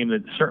see a team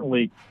that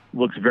certainly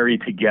looks very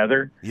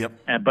together. Yep.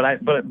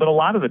 But a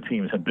lot of the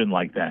teams have been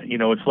like that.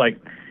 It's like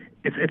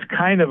it's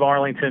kind of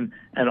Arlington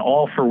and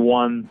all for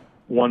one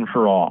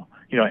for all.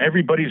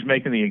 Everybody's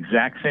making the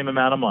exact same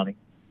amount of money.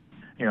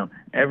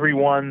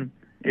 Everyone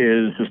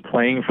is just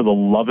playing for the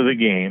love of the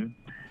game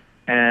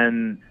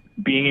and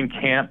being in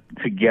camp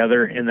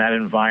together in that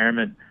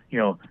environment.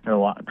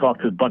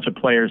 Talked to a bunch of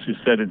players who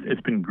said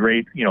it's been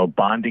great,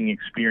 bonding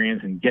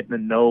experience and getting to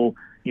know,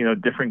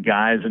 different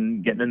guys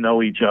and getting to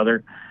know each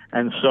other.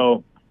 And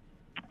so,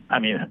 I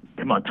mean,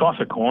 come on, toss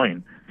a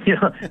coin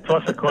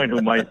toss a coin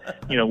who might,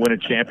 win a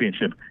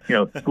championship.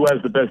 Who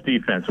has the best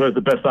defense? Who has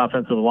the best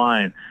offensive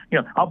line?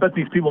 I'll bet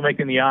these people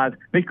making the odds,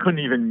 they couldn't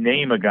even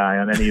name a guy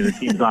on any of the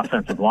team's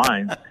offensive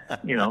lines.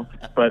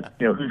 But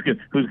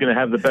who's going to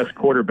have the best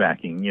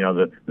quarterbacking?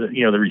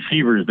 The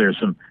receivers. There's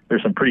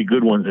some pretty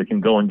good ones that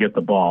can go and get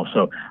the ball.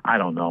 So I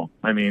don't know.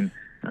 I mean,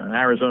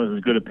 Arizona's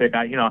as good a pick.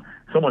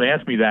 Someone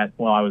asked me that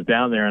while I was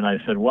down there, and I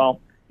said,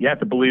 well, you have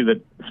to believe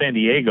that San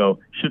Diego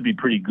should be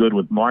pretty good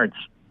with Martz,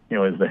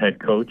 as the head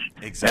coach.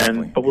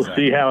 Exactly. But we'll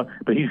see how.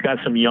 But he's got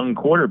some young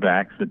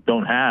quarterbacks that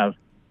don't have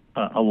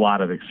a lot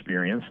of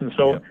experience, and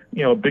so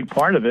a big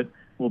part of it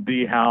will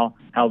be how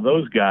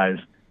those guys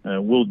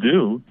will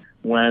do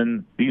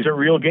when these are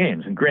real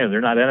games. And granted, they're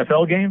not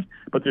NFL games,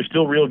 but they're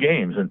still real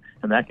games, and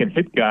that can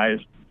hit guys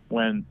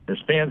when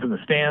there's fans in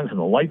the stands and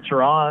the lights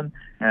are on,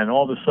 and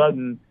all of a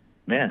sudden,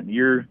 man,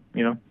 you're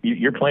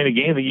playing a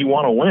game that you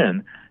want to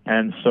win,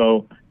 and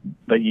so.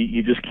 But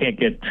you just can't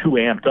get too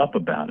amped up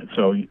about it.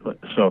 So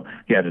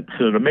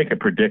to make a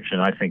prediction,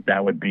 I think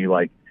that would be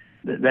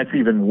that's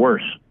even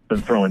worse than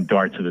throwing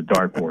darts at a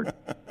dartboard.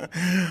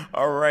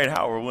 All right,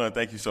 Howard Williams,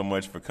 thank you so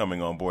much for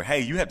coming on board. Hey,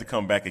 you have to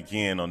come back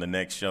again on the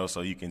next show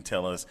so you can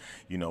tell us,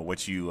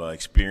 what you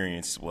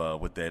experienced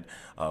with that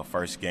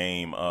first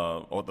game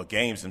or the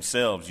games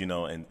themselves,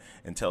 and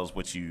tell us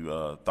what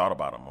you thought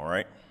about them. All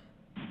right.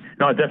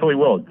 No, I definitely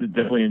will.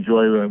 Definitely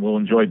we'll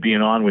enjoy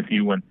being on with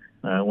you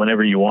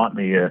whenever you want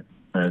me to.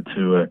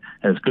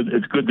 It's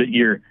good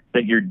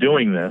that you're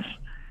doing this,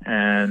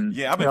 and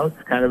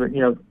it's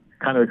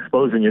kind of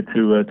exposing it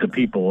to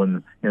people,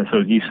 and so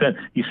you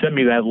sent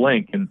me that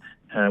link, and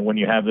when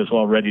you have this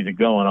all ready to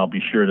go, and I'll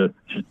be sure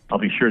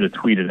to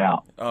tweet it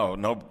out. Oh,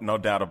 no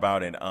doubt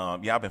about it.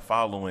 I've been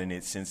following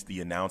it since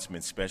the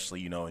announcement,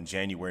 especially in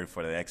January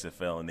for the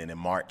XFL, and then in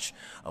March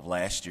of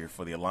last year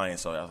for the Alliance.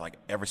 So I was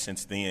ever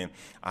since then,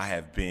 I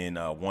have been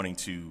wanting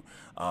to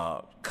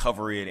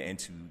cover it and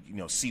to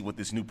see what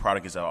this new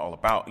product is all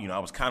about. I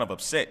was kind of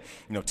upset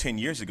 10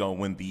 years ago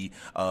when the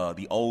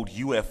old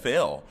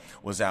UFL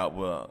was out.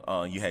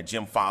 You had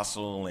Jim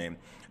Fossil and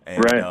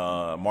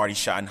right. Marty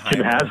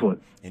Schottenheimer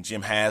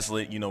Jim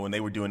Haslett, when they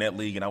were doing that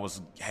league, and I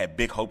had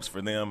big hopes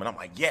for them, and I'm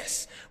like,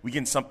 yes, we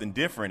getting something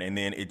different, and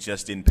then it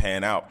just didn't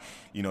pan out,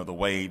 the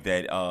way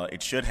that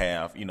it should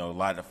have. A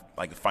lot of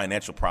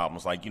financial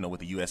problems, with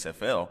the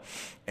USFL,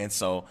 and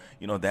so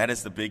that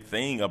is the big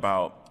thing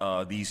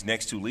about these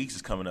next two leagues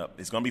is coming up.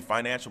 It's going to be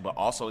financial, but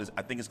also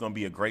I think it's going to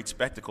be a great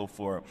spectacle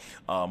for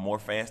more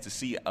fans to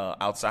see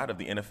outside of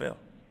the NFL.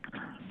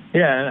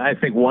 Yeah, and I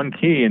think one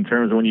key in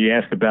terms of when you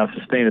ask about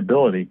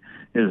sustainability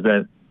is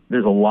that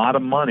there's a lot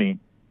of money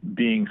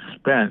being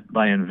spent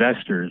by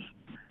investors.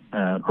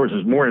 Of course,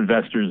 there's more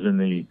investors in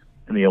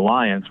the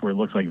Alliance, where it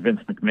looks like Vince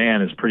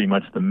McMahon is pretty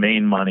much the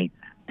main money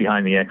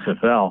behind the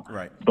XFL.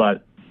 Right.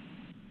 But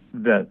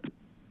that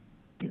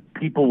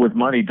people with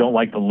money don't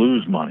like to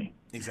lose money.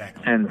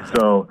 Exactly. And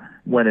so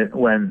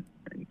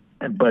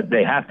but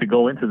they have to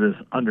go into this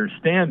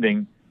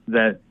understanding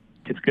that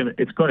it's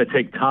going to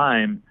take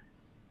time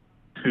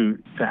to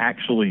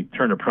actually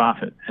turn a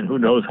profit, and who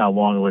knows how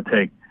long it would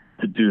take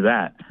to do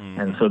that. Mm-hmm.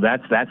 And so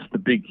that's the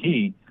big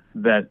key,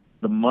 that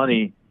the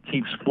money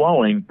keeps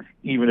flowing,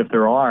 even if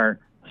there are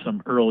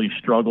some early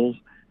struggles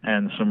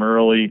and some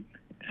early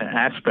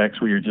aspects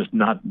where you're just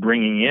not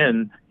bringing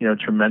in,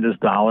 tremendous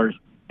dollars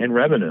in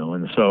revenue.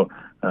 And so,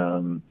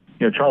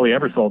 Charlie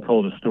Ebersol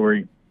told a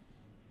story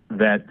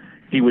that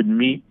he would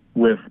meet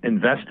with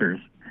investors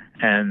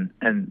and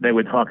they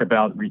would talk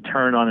about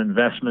return on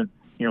investment,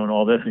 and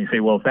all this. And you say,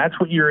 well, if that's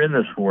what you're in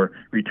this for,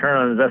 return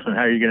on investment,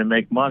 how are you going to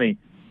make money?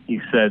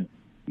 He said,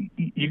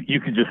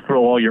 you could just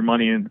throw all your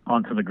money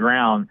onto the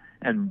ground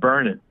and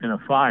burn it in a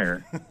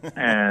fire,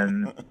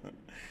 and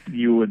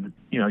you would,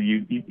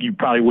 you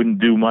probably wouldn't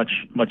do much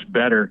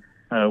better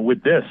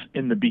with this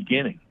in the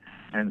beginning.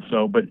 And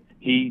so, but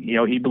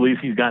he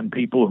believes he's gotten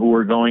people who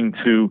are going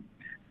to,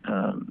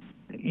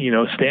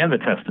 stand the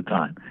test of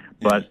time.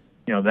 But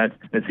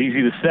that's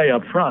easy to say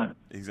up front.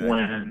 Exactly.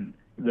 When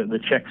the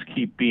checks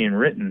keep being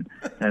written,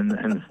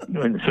 and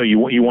so you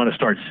want to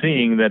start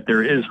seeing that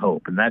there is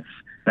hope, and that's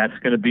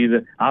going to be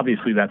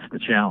obviously that's the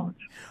challenge.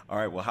 All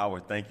right, well,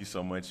 Howard, thank you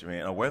so much,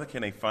 man. Where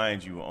can they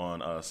find you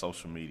on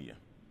social media?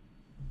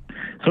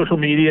 Social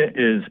media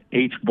is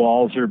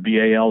hbalzer,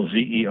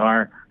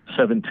 BALZER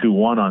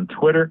 721 on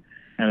Twitter,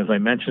 and as I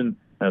mentioned,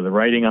 the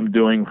writing I'm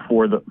doing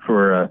for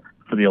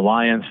the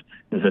Alliance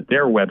is at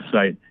their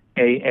website,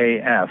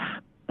 AAF,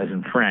 as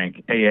in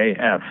Frank,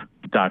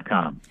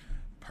 AAF.com.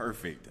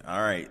 Perfect.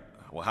 All right.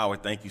 Well,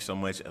 Howard, thank you so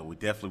much. We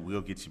definitely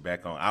will get you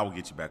back on. I will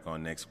get you back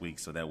on next week,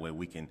 so that way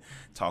we can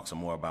talk some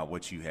more about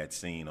what you had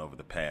seen over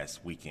the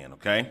past weekend,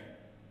 okay?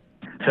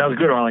 Sounds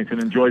good, Arlington.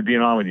 Enjoyed being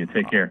on with you.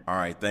 Take care. All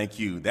right. Thank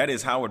you. That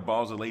is Howard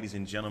Balzer, ladies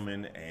and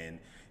gentlemen, and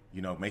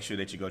make sure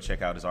that you go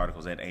check out his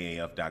articles at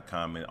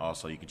AAF.com, and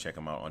also you can check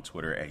him out on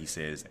Twitter at, he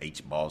says,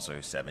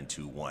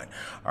 HBalzer721.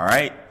 All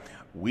right.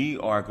 we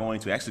are going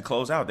to actually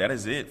close out. That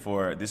is it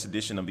for this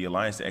edition of the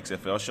Alliance to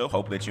XFL show.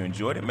 Hope that you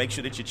enjoyed it. Make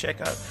sure that you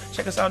check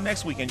us out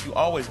next week. And you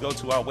always go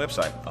to our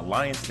website,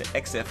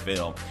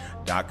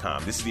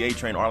 alliancetoxfl.com. This is the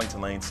A-Train,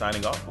 Arlington Lane,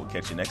 signing off. We'll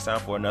catch you next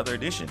time for another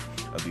edition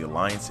of the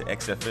Alliance to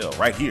XFL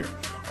right here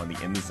on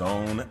the In the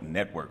Zone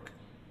Network.